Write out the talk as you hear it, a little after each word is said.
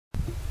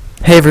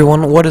Hey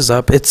everyone, what is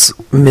up? It's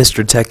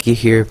Mr. Techie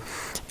here,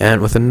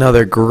 and with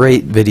another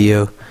great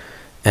video.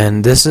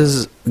 And this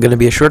is going to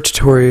be a short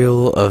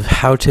tutorial of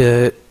how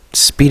to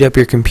speed up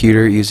your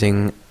computer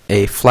using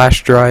a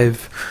flash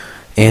drive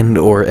and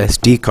or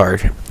SD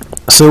card.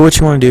 So what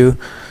you want to do,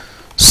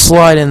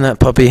 slide in that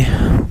puppy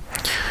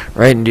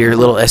right into your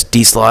little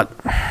SD slot.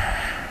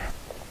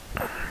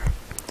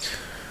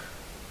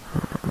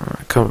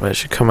 It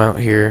should come out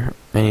here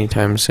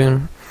anytime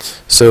soon.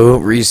 So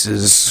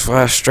Reese's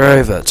flash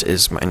drive, that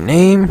is my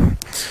name.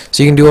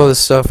 So you can do all this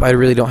stuff. I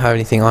really don't have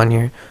anything on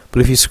here,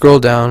 but if you scroll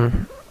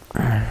down,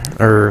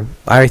 or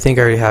I think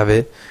I already have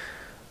it.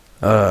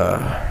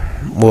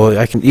 Well,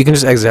 you can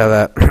just exit out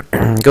of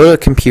that. Go to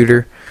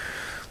computer.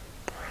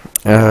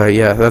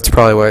 Yeah, that's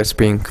probably why it's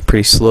being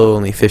pretty slow.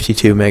 Only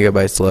 52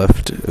 megabytes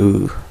left.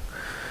 Ooh.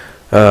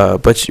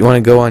 But you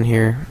want to go on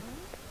here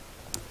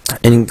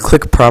and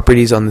click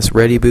properties on this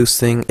ReadyBoost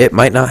thing. It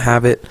might not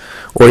have it,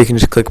 or you can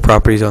just click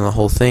properties on the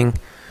whole thing,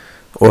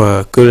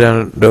 or go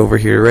down over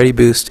here to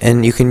ReadyBoost,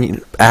 and you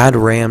can add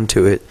RAM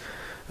to it,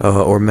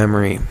 or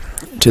memory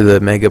to the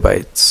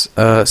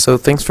megabytes. So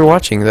thanks for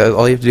watching.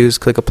 All you have to do is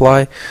click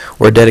apply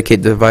or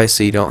dedicate the device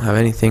so you don't have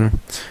anything,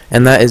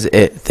 and that is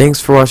it. Thanks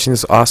for watching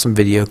this awesome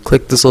video.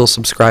 Click this little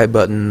subscribe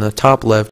button in the top left.